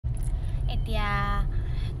एतिया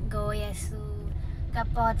गोयसु कब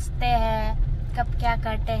पहुंचते हैं कब क्या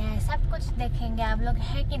करते हैं सब कुछ देखेंगे आप लोग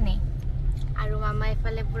है कि नहीं और मामा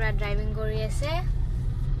इफाले पूरा ड्राइविंग करी আছে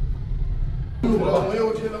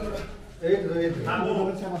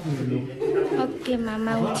ओके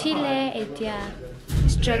मामा उठिले एतिया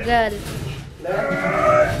struggle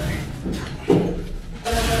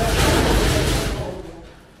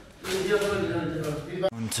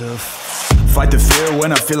To fight the fear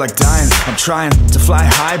when I feel like dying. I'm trying to fly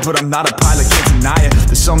high, but I'm not a pilot, can't deny it.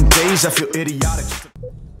 There's some days I feel idiotic.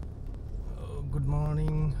 Good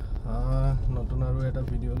morning. Notun aru eta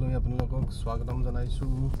video loi apnalokok swagatam janaisu.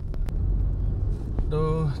 To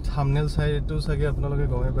thumbnail side to sage apnaloke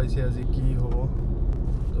gome paise aji ki hobo.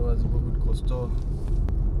 To aji bahut kosto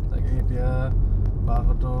tage etia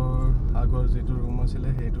bahotor agor jitu room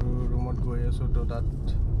asile hetu roomot goi asu to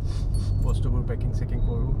tat বস্তুবোৰ packing checking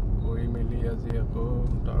কৰো কৰি মেলি আজি আকৌ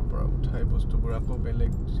তাৰ পৰা উঠাই বস্তুবোৰ আকৌ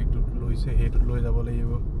বেলেগ সিটুত লৈছে হেতুত লৈ যাব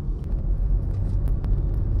লাগিব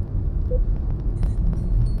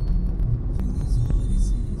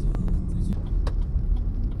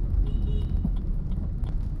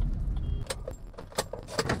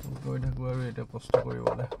গৈ থাকো আৰু এটা কষ্ট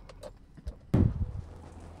কৰিবলে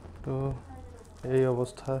তো এই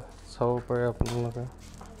অৱস্থা চাব পাৰে আপোনালোকে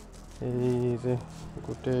এই যে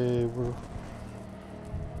গোটে এইবোৰ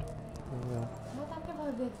মই তাকে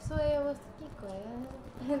ভাবিছো এই অৱস্থা কি কয়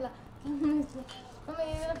হেলা আমি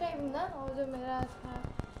এইটো টাইম না ও যে মেৰা था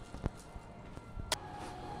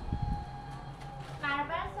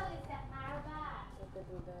কাৰবাৰ চলিছে কাৰবাৰ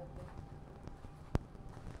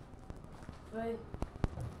ভাই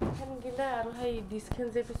খান গিলা আৰু হাই ডিসকেন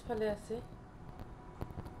যে পিছফালে আছে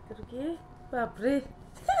তো কি বাপৰে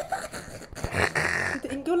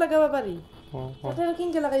ইনকেও লাগাবা পাৰি তাতে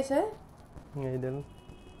কিনকে লাগাইছে এই দেন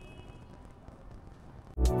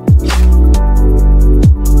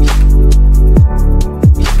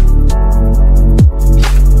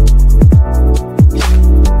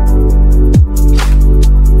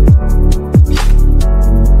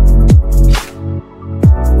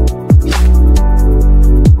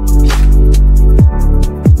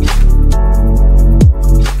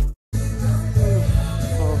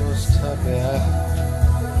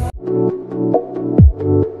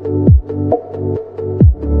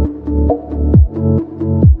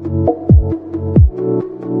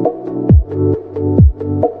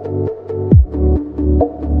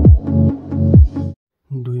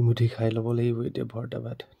খাই ল'ব লাগিব এতিয়া ভৰ্তা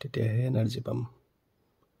ভাত তেতিয়াহে এনাৰ্জি পাম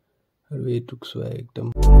আৰু এইটুক চোৱা একদম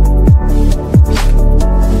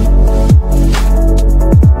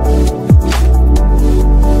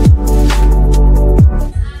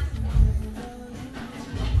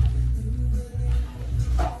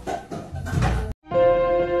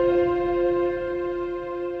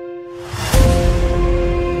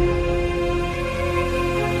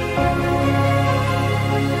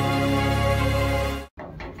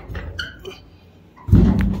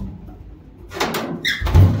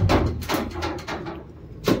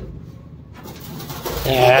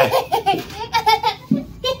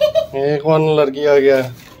ये कौन लड़की आ गया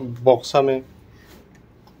बॉक्सा में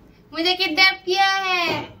मुझे किडनैप किया है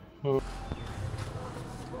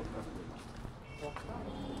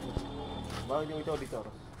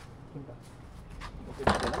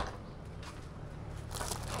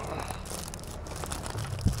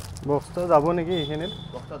বক্সটা যাব নেকি এখানে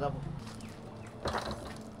বক্সটা যাব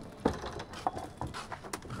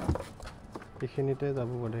এখানেতে যাব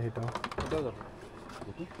বলে এটা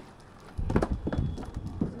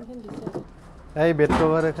এই বেড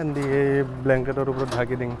কভার এখন দি এই ব্ল্যাঙ্কেটের উপর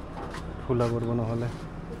ঢাকি দিন ফুলা করব না হলে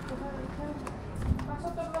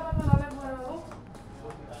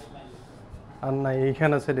আর না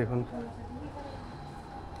এইখান আছে দেখুন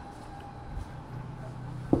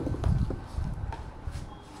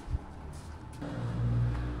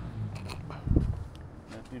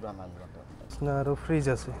না আর ফ্রিজ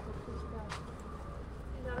আছে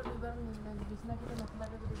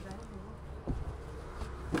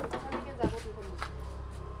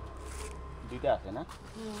দুইটা আছে না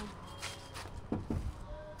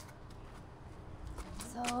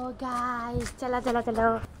সো গাইস চলো চলো চলো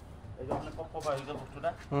এই যে অনেক পপ হয়ে গেল বস্তুটা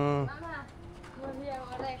মামা মুভি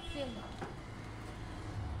আমার অ্যাকশন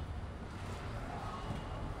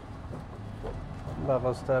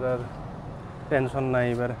বাবাস্তার আর টেনশন নাই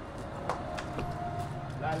এবার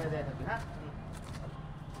লালে দেয় থাকি হ্যাঁ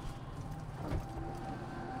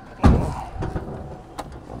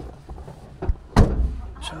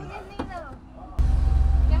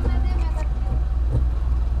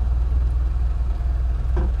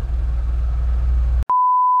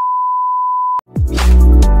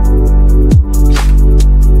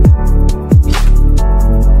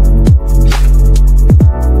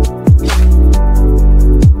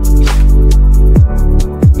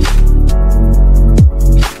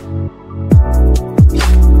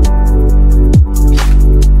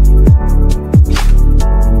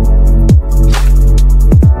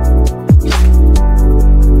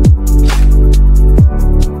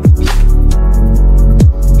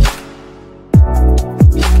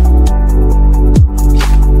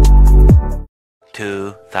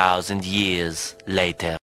 2,000 years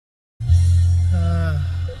later.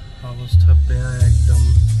 অৱস্থা বেয়া একদম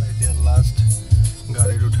এতিয়া লাষ্ট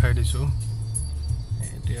গাড়ীত উঠাই দিছোঁ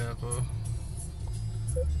এতিয়া আকৌ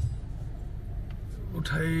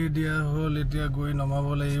উঠাই দিয়া হ'ল এতিয়া গৈ নমাব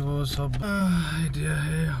লাগিব চব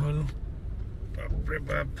এতিয়াহে হ'ল বাপৰে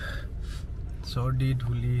বাপ চৰ্দি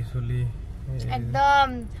ধূলি চলি একদম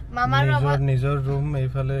মামাৰ নিজৰ ৰুম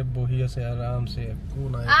এইফালে বহি আছে আৰামছে একো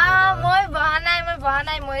নাই মই বহা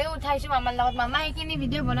নাই মইও উঠাইছো মামাৰ লগত মামা এইখিনি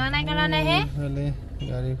ভিডিঅ' বনোৱা নাই কাৰণে হে এইফালে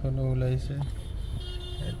গাড়ীখনো ওলাইছে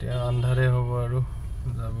এতিয়া আন্ধাৰে হ'ব আৰু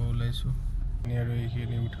যাব ওলাইছো আৰু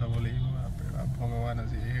এইখিনি উঠাব লাগিব ভগৱান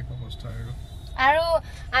আজি এক অৱস্থা আৰু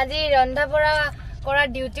আজি ৰন্ধা বঢ়া কৰা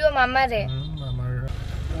ডিউটিও মামাৰে আমাৰ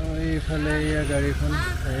এইফালে এয়া গাড়ীখন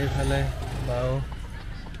এইফালে বাও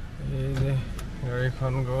এই যে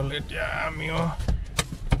গাড়ীখন গ'ল এতিয়া আমিও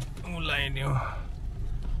ওলাই দিওঁ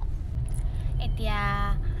এতিয়া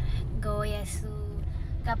गए आसू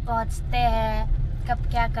कब पहुँचते हैं कब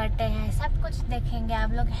क्या करते हैं सब कुछ देखेंगे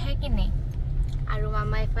आप लोग है कि नहीं और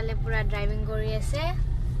मामा इफाले पूरा ड्राइविंग करी আছে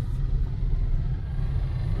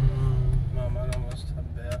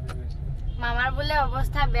মামাৰ বোলে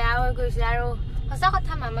অৱস্থা বেয়া হৈ গৈছে আৰু সঁচা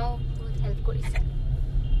কথা মামাও বহুত হেল্প কৰিছে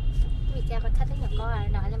মিছা কথাটো নকওঁ আৰু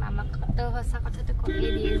নহ'লে মামাক তো সঁচা কথাটো কৈয়ে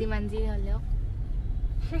দিয়ে যিমান যি হ'লেও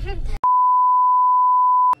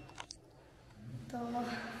তো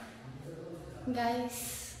গাইস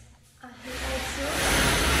আহি পাইছোঁ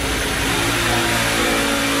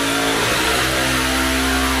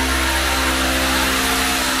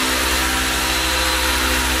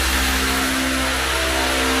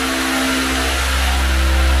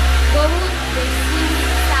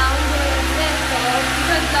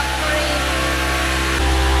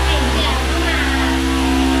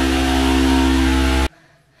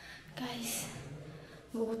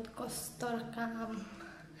बहुत कष्टर काम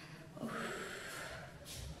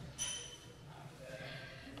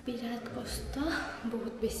বিৰাট কষ্ট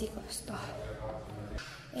বহুত বেছি কষ্ট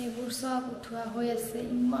এইবোৰ সব উঠোৱা হৈ আছে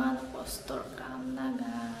ইমান কষ্টৰ কাম না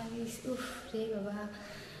গাইস উফ ৰে বাবা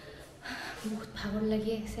বহুত ভাগৰ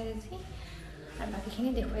লাগি আছে আজি আৰু বাকিখিনি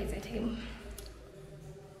দেখুৱাই যাই থাকিম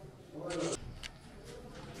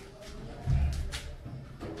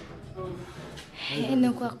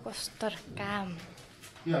এনেকুৱা কষ্টৰ কাম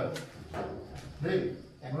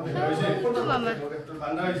মামা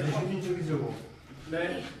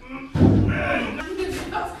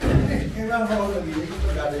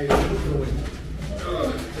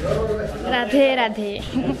राधे राधे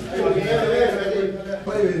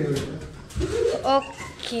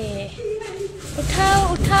ओके उठाओ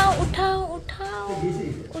उठाओ उठाओ उठाओ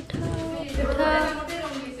उठाओ उठाओ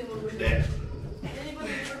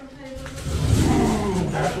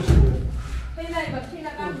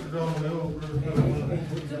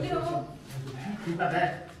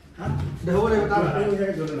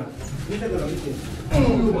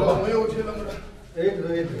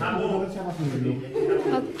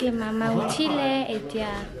ओके मामा उठिले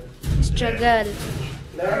एतिया स्ट्रगल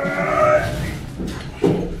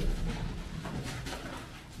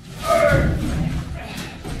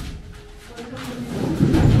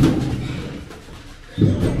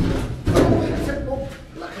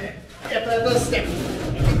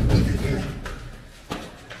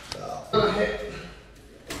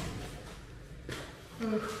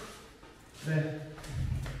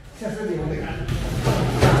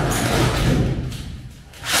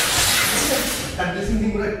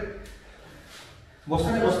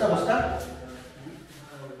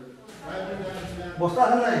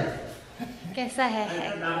कैसा है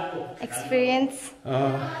एक्सपीरियंस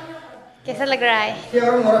कैसा लग रहा है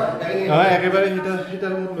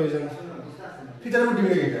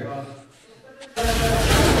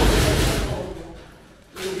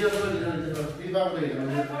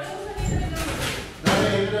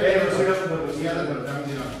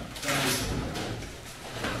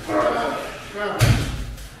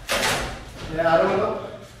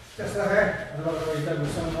कैसा है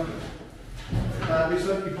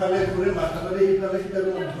তাৰপিছত ইফালে ঘূৰে মাথাটো ইফালে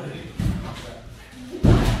সিফালে ঘূৰে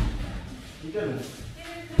ইটানো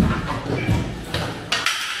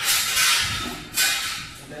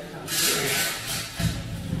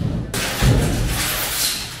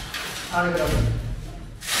আরে বাবা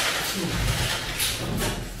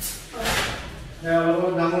না ও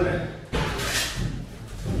নামলে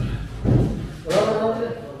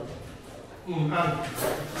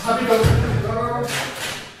হাবি বাবা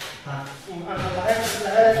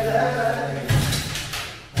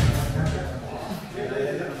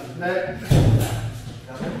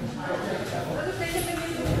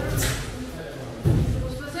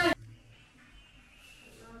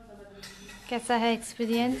कैसा है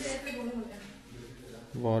एक्सपीरियंस?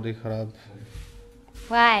 बहुत ही खराब.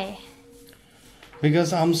 Why? Because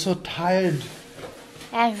I'm so tired.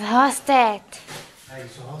 Exhausted.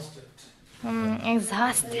 Exhausted.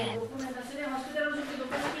 Exhausted.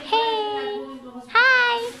 Hey.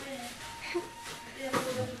 Hi.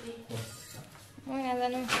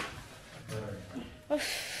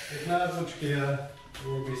 इतना कुछ किया,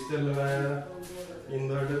 ये बिस्तर लगाया,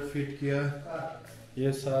 इन्वर्टर फिट किया, ये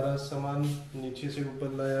सारा सामान नीचे से ऊपर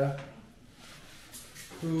लाया.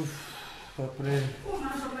 बाप रे.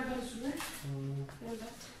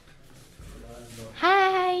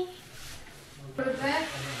 Hi.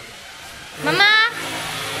 Mama.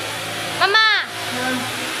 Mama.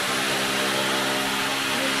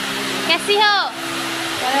 कैसी हो?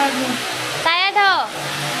 टायर्ड हो?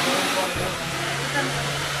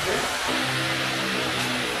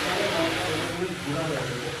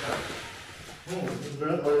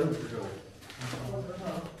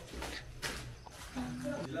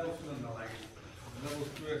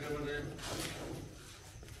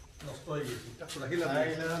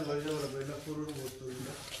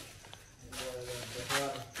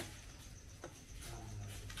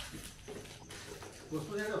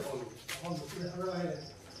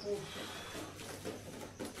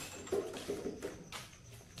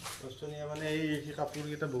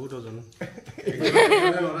 बहुत ওজন.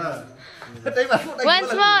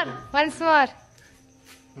 Once more. Once more.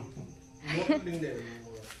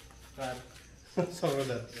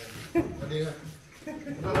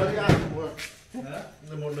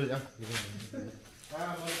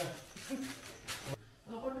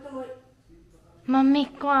 Mummy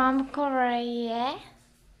काम कर रही है.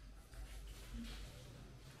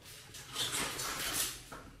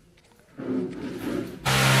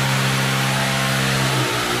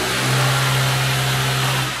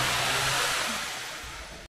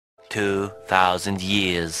 2,000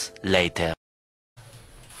 years later.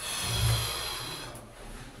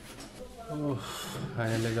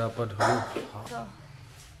 आने लगा पर धूप.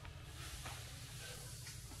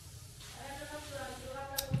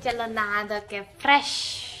 चलो नहा धो के फ्रेश.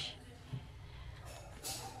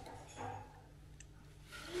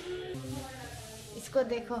 इसको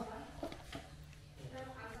देखो.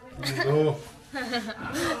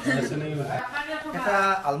 ऐसे नहीं होता. এটা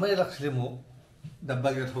আলমারি লাগছিল মোক ডাব্বা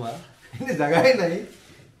কে থোৱা এনে জাগাই নাই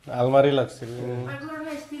আলমারি লাগছিল.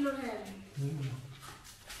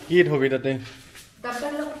 কি থবি তাতে?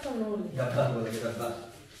 ডাব্বা হ'ব লাগে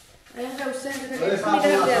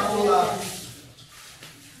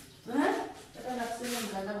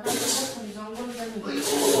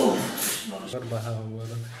ডাব্বা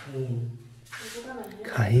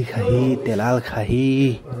খাহি খাহি তেলাল খাহি.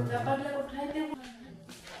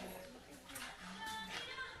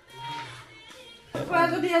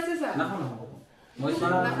 যদি আছে স্যার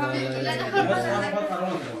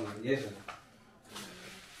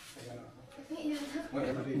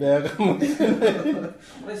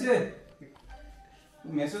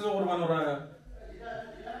মেসেজও করবা নরা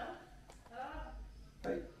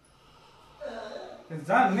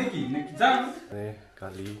জান নাকি জান.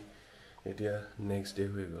 কালি এতিয়া নেক্সট ডে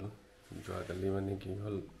হৈ গ'ল. যোৱাকালি মানে কি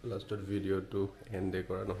হ'ল লাষ্টত ভিডিঅ'টো এণ্ডে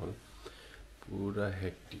কৰা নহ'ল. পুৰা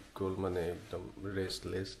হেক্টিক গ'ল মানে একদম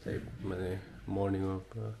ৰেষ্টলেছ টাইপ মানে মৰ্ণিঙৰ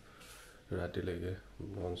পৰা ৰাতিলৈকে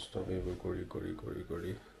নন ষ্টপ এইবোৰ কৰি কৰি কৰি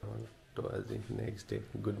কৰি তো আজি নেক্সট ডে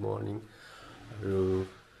গুড মৰ্ণিং. আৰু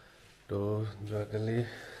তো যোৱাকালি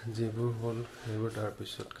যিবোৰ হ'ল সেইবোৰ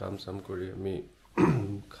তাৰপিছত কাম চাম কৰি আমি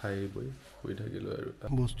খাই বৈ শুই থাকিলোঁ. আৰু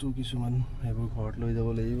বস্তু কিছুমান সেইবোৰ ঘৰত লৈ যাব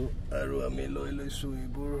লাগিব. আৰু আমি লৈ লৈছোঁ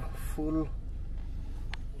এইবোৰ ফুল.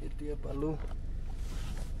 এতিয়া পালোঁ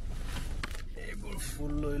এইবোৰ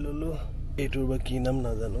ফুল লৈ ল'লোঁ. এইটোৰ বা কি নাম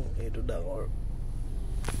নাজানো. এইটো ডাঙৰ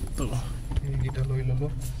তো এইকেইটা লৈ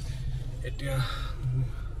ল'লোঁ. এতিয়া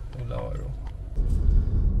ওলাওঁ আৰু.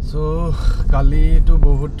 চ' কালিতো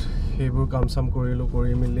বহুত সেইবোৰ কাম চাম কৰিলোঁ.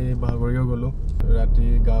 কৰি মেলি ভাগৰিও গ'লোঁ. ৰাতি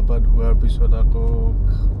গা পা ধোৱাৰ পিছত আকৌ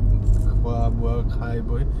খোৱা বোৱা খাই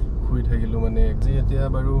বৈ শুই থাকিলোঁ. মানে আজি এতিয়া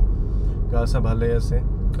বাৰু গা চা ভালে আছে.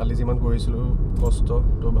 কালি যিমান কৰিছিলোঁ কষ্ট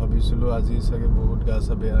তো ভাবিছিলোঁ আজি চাগে বহুত গা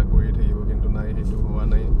চা বেয়া কৰি থাকিব, কিন্তু নাই, সেইটো হোৱা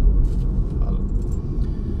নাই. ভাল.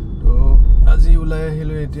 তো আজি ওলাই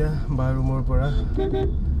আহিলোঁ এতিয়া বাৰ ৰুমৰ পৰা.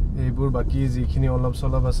 এইবোৰ বাকী যিখিনি অলপ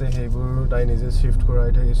চলপ আছে সেইবোৰ তাই নিজে শ্বিফ্ট কৰাই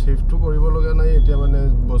থাকে. শ্বিফ্টটো কৰিব লগা নাই এতিয়া, মানে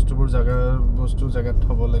বস্তুবোৰ জেগাত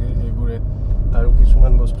থ'ব লাগে সেইবোৰে. আৰু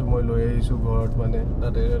কিছুমান বস্তু মই লৈ আহিছোঁ ঘৰত, মানে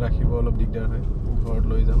তাতে ৰাখিব অলপ দিগদাৰ হয়. ঘৰত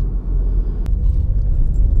লৈ যাম.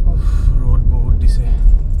 ৰ'দ বহুত দিছে.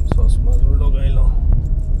 চশমাযোৰ লগাই লওঁ.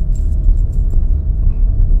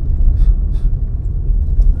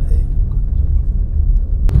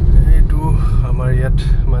 এইটো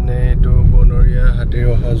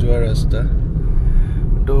যোৱা ৰাস্তা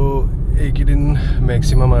তো এইকেইদিন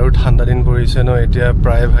মেক্সিমাম আৰু ঠাণ্ডা দিন পৰিছে ন এতিয়া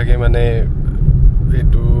প্ৰায় ভাগে মানে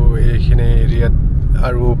এইটো এইখিনি এৰিয়াত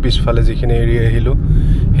আৰু পিছফালে যিখিনি এৰিয়া আহিলোঁ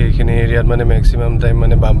সেইখিনি এৰিয়াত মানে মেক্সিমাম টাইম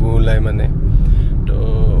মানে বাম্বু ওলায় মানে তো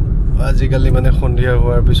আজিকালি মানে সন্ধিয়া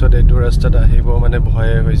হোৱাৰ পিছত এইটো ৰাস্তাত আহিব মানে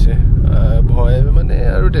ভয়ে হৈছে ভয় মানে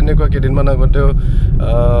আৰু তেনেকুৱা কেইদিনমান আগতেও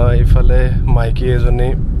ইফালে মাইকী এজনী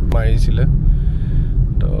মাৰিছিলে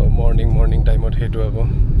তো মৰ্নিং টাইমত সেইটো আকৌ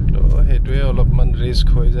তো সেইটোৱে অলপমান ৰিস্ক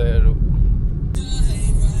হৈ যায় আৰু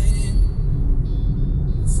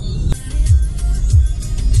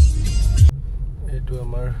এইটো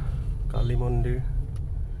আমাৰ কালী মন্দিৰ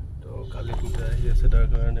তো কালী পূজা আহি আছে তাৰ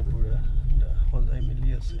কাৰণে পুৰা সজাই মিলি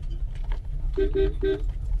আছে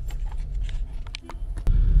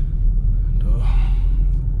তো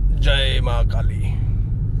জয় মা কালী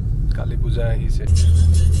কালী পূজা আহিছে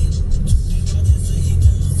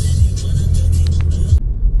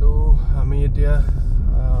তো আমি এতিয়া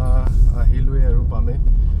আহিলোৱে আৰু পামে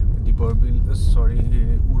দীপৰ বিল সৰি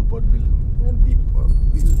উৰপদ বিল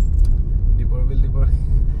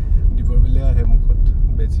দীপৰ বিলে আহে মুখত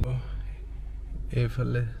বেছি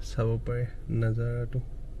এইফালে চাব পাৰে নাজাৰাটো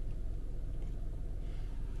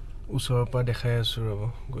ওচৰৰ পৰা দেখাই আছোঁ ৰ'ব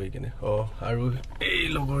গৈ কিনে আৰু এই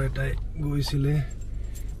লগৰ এটাই গৈছিলে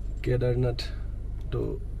কেদাৰনাথ তো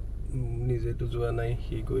নিজেতো যোৱা নাই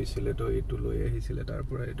সি গৈছিলে তো এইটো লৈ আহিছিলে তাৰ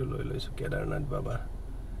পৰা এইটো লৈ লৈছোঁ কেদাৰনাথ বাবা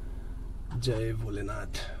জয়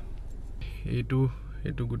ভোলেনাথ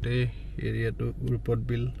এইটো গোটেই এৰিয়াটো উৰপদ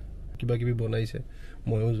বিল কিবা কিবি বনাইছে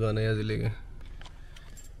ময়ো যোৱা নাই আজিলৈকে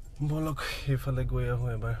বলক সেইফালে গৈ আহোঁ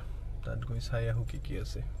এবাৰ তাত গৈ চাই আহোঁ কি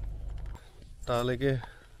আছে তালৈকে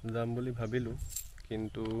যাম বুলি ভাবিলোঁ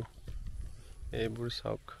কিন্তু এইবোৰ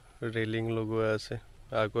চাওক ৰেলিং লগোৱা আছে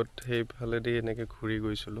আগত সেইফালেদি এনেকৈ ঘূৰি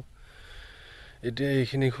গৈছিলোঁ এতিয়া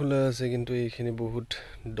এইখিনি খোলা আছে কিন্তু এইখিনি বহুত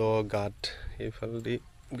দ গাঁত এইফালেদি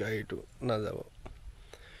গাড়ীটো নাযাব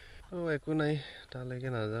একো নাই তালৈকে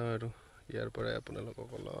নাযাওঁ আৰু ইয়াৰ পৰাই আপোনালোকক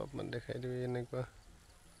অলপমান দেখাই দিওঁ এনেকুৱা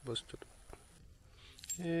বস্তুটো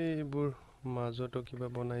এইবোৰ মাজতো কিবা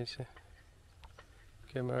বনাইছে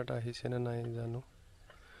কেমেৰাত আহিছেনে নাই জানো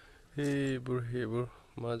সেইবোৰ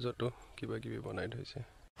মাজতো কিবা কিবি বনাই থৈছে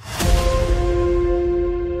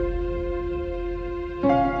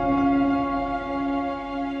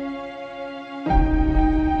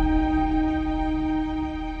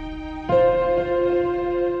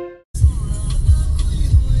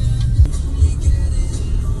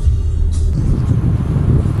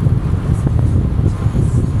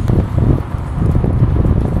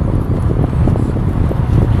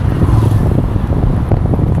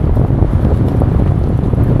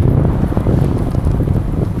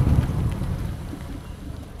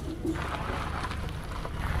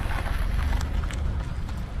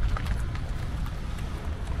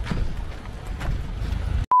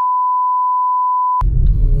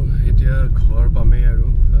ঘৰ পামেই আৰু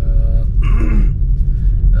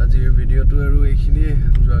আজিৰ ভিডিঅ'টো আৰু এইখিনিয়ে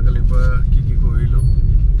যোৱাকালিৰ পৰা কি কৰিলোঁ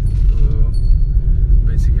তো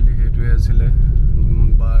বেচিকেলি সেইটোৱে আছিলে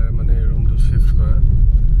বাৰ মানে